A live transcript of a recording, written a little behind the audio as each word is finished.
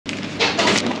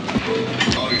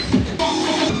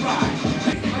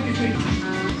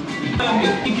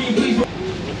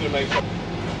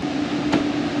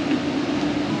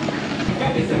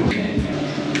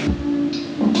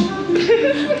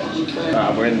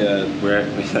we're in the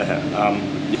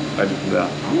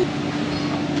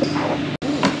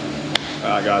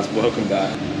Alright guys, welcome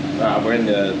back.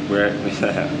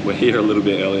 We're here a little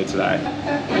bit earlier today.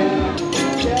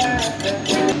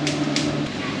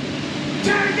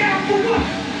 Turn it down for what?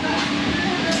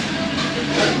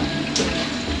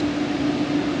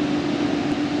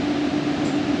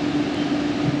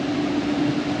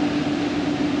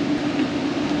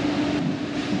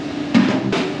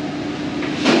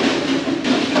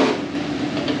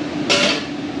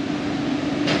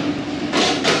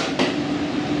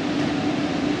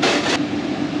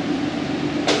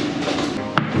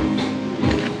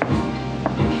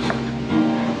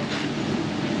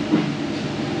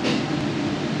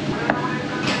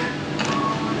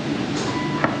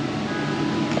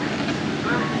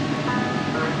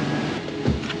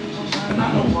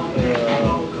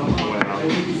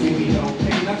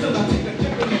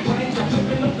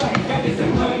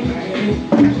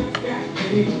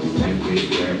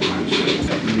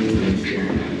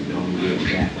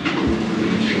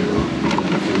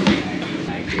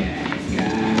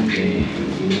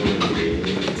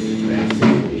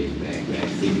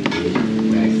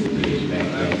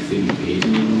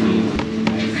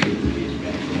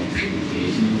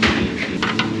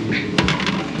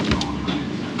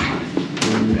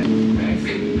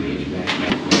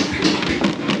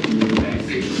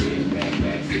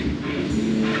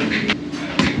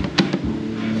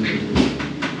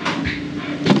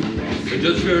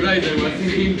 Just realized I was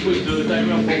thinking put the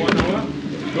timer for 1 hour,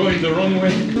 going the wrong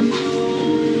way.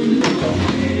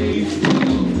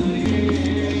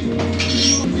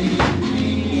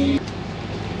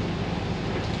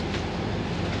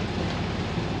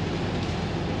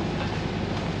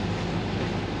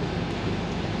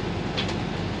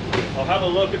 I'll have a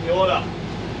look at the order.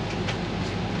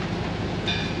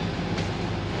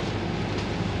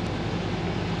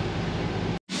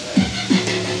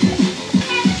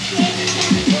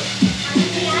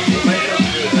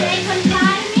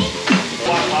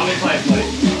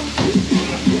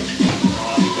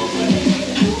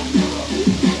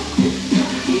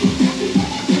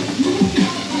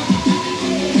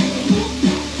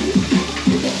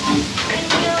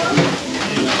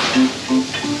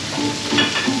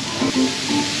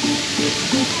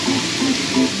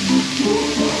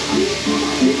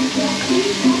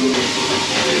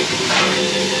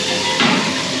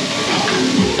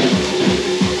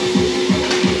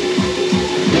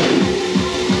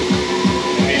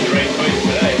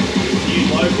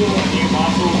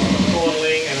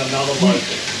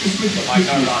 I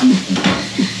can't run.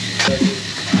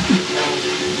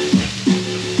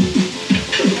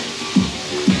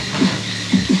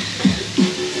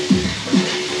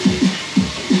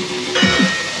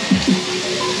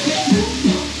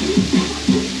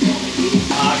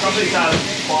 Probably have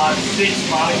 5, 6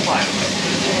 farming plates.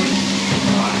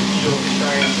 Alright, you're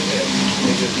straight into it.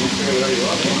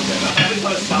 I've just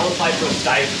got a salad plate for a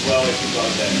steak as well if you've got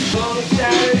it there. On a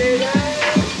Saturday night.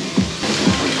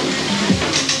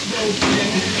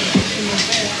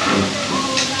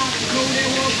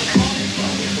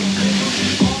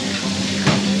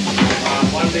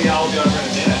 One thing I'll be over in a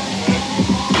minute.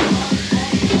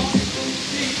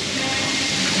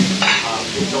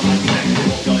 You'll have to take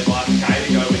more Jolly Life, okay,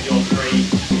 to go with your 3.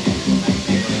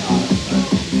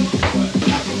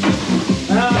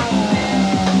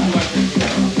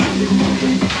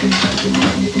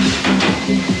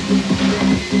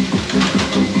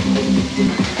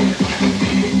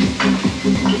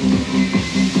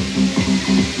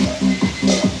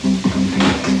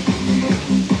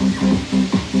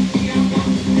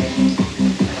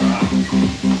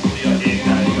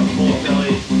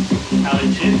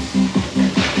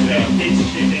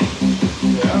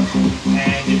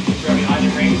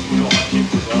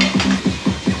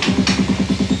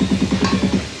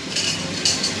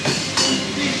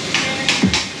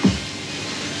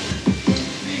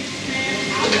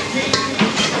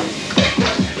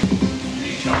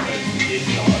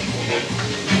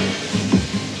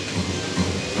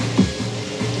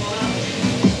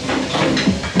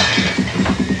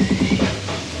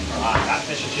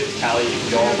 Tally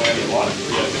your wherever you want.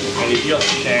 And if you got the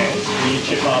chance, can you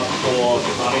chip up for the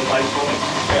farming place for me?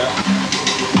 Yeah.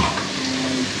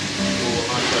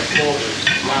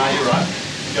 You're right.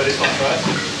 Go this one first.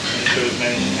 Just do as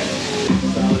many as you can.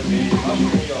 Salad,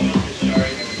 mushroom, just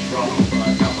showing and the drop.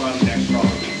 Right, now find the next drop.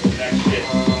 Next hit.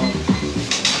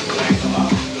 Next them up.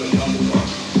 Do a double drop.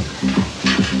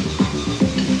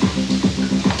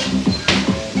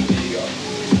 There you go.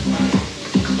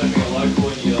 Flipping a local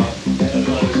and you like.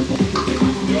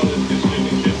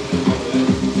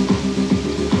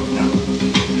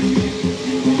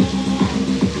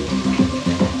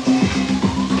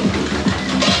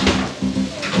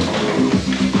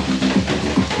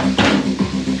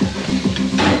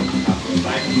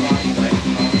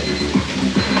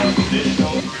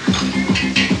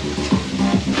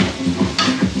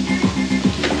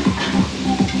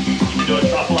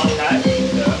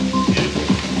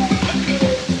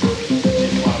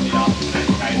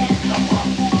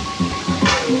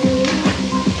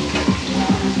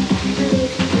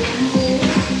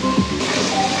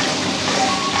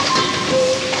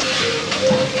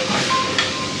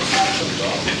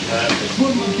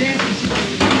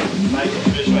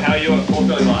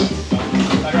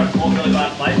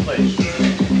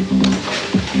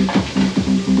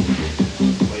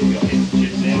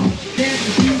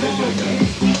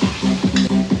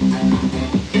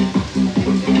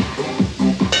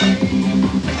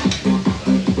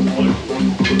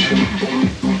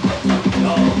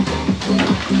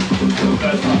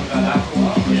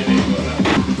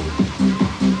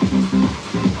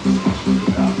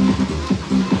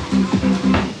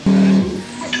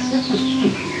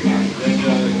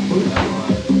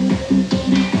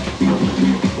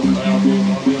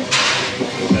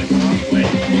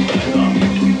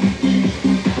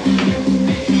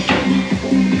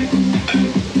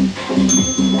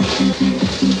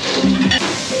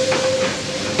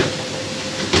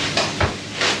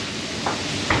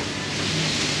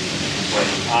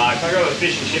 Can I go with a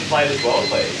fish and chip plate as well,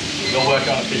 please? You'll work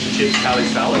on a fish and chips curry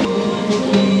salad.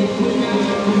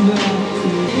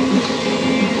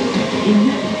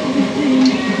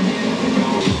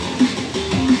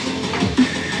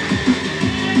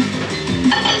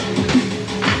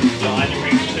 Your onion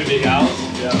rings, 2 big L's.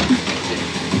 Yeah.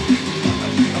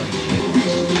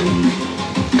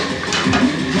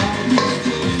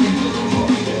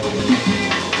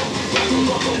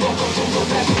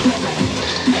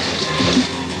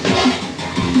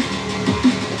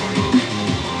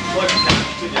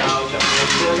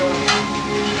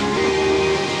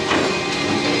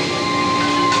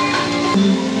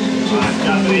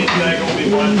 Japanese burger will be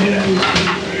 1 minute.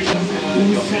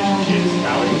 Your fish and chips,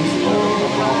 salad.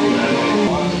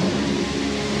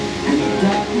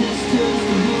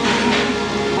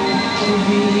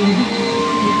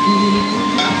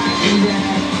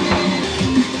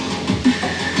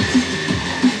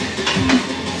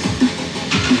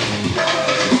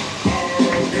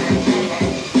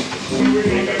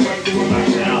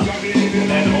 And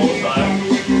then also,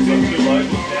 we've got 2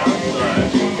 locals now, so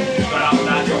straight after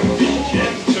that, drop the fish and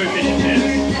chips, 2 fish and chips,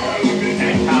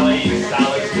 and curry,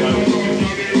 salads, go with 2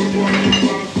 fish and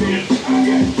chips.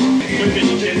 2 fish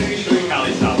and chips, 2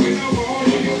 curry salads.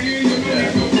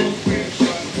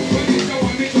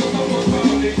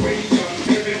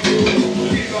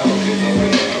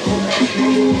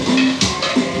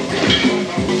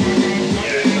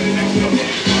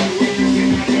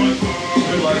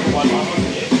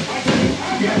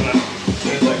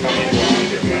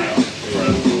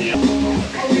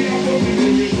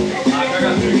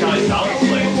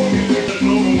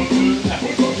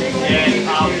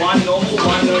 One normal,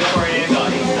 1 no coriander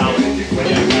in salad.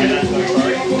 Okay, that's no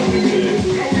curry. So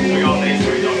we got these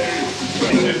 3 dollars.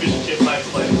 2 fish and chip plates,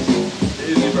 please.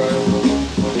 Easy, bro.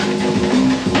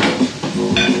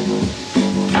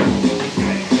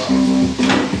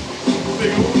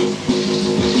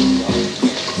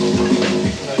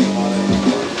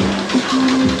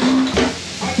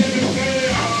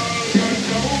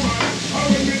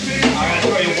 I'm going to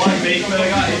tell you 1 beef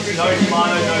burger. It's no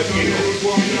tomato, no pickles.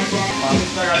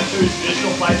 I got 2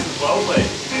 additional plates as well, please.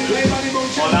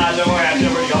 Oh nah, don't worry, I've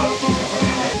already got it.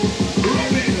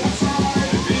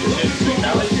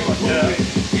 Yeah.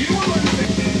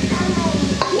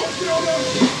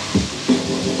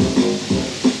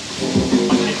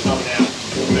 I'll pick some now.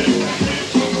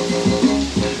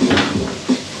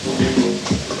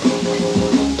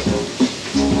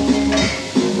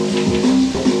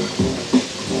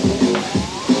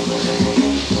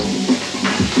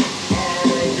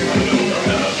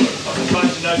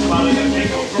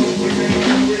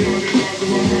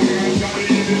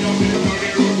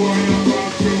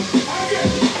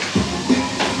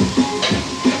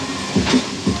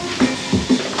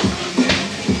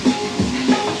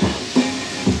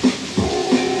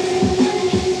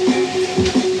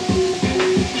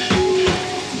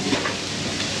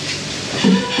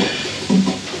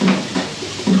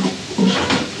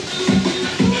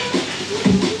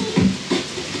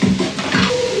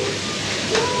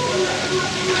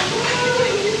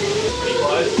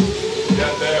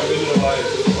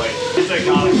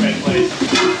 Garlic bread, please.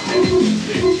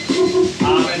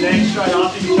 And then straight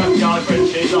after you chuck garlic bread and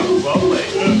cheese up as well,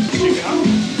 please. Chicken up.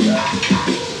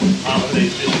 For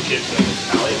these fish and chips and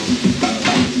salads.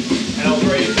 And I'll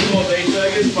throw you 2 more beef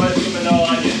burgers, both of them with no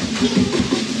onion.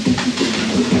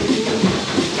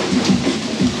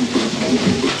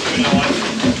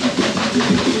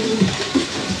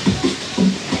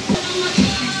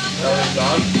 That's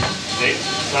done. 6.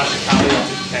 Smash the curry off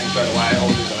if you can straight away. I'll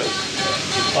do those.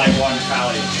 Play 1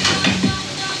 curry.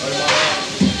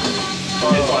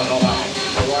 This one, not that one.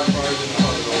 The white fries and the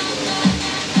hot dog.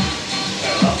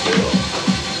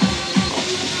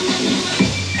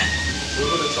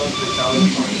 Look at the sausage salad.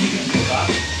 What's that?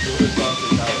 Look at the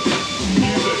sausage salad.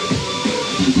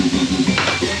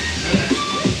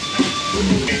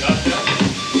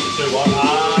 Do what?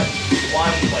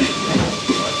 1 please.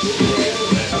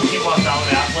 Keep my salad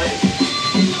out, please.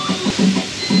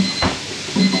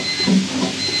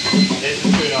 There's the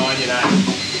tuna onion,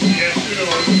 Yeah, tuna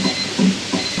onion.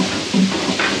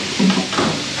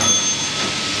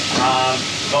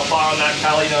 Not far on that,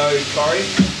 Callie, no, sorry.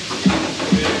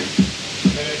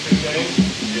 Minute 15.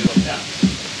 Yeah.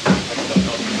 I just don't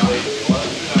know if you leave it.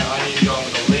 Tuna onion, going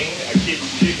with a ling, a kid's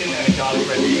chicken, and a garlic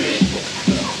bread fish.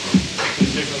 The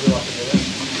chicken will be like a minute.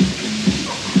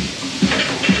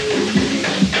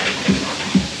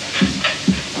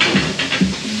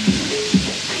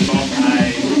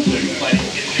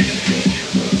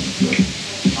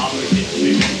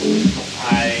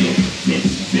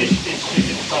 Fish,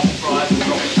 chicken, sausage fries, and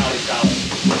chocolate curry salad.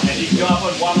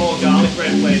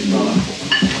 please, brother.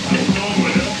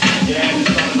 Yeah,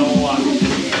 just on a normal one.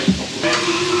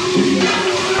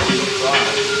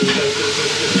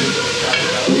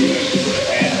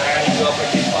 And I only got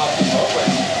like this part of the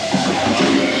software.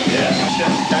 Yeah.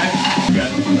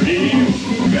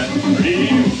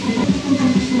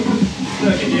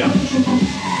 Burger here.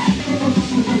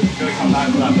 Gotta come back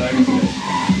for that burger still.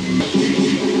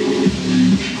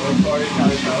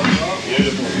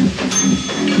 Beautiful.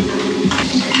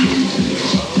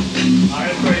 I'm going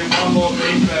to throw you one more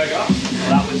beef burger.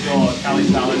 That was your Cali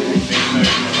salad and beef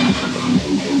burger.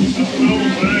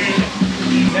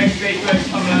 Next beef burger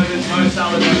coming over is no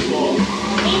salad, no sauce.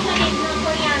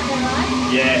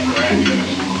 Yeah, correct.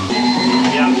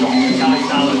 Yeah, chocolate Cali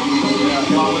salad.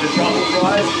 One with the truffle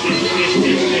fries, fish.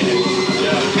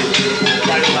 Yeah.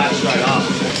 Table that straight up.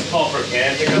 Call for a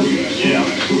caretaker. Yeah.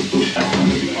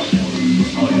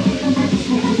 Oh, yeah.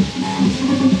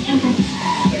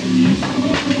 Thank you.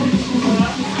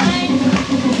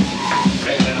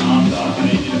 And then after, I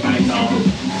need you to make up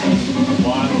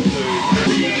 1, 2,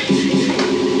 3,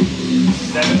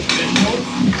 7 traditional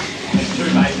and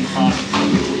 2 basic parts.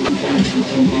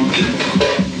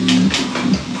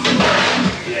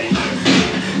 Yeah, you do.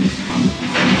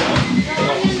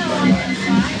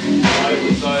 Both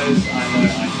of those, I know.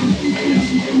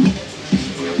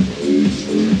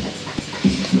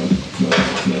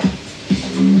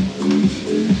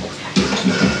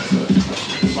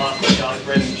 Last one, garlic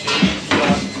bread and cheese. You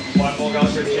got one more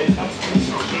garlic bread and cheese coming?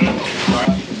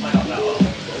 Alright, you can clean up that one.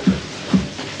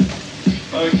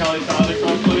 Oh, Cali salad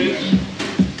crumb, please.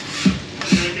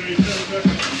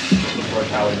 For a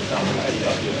Cali salad,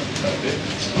 perfect.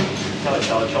 Cali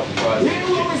salad, chopped fries,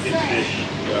 chicken fish,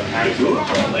 and it's got the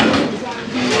front leg.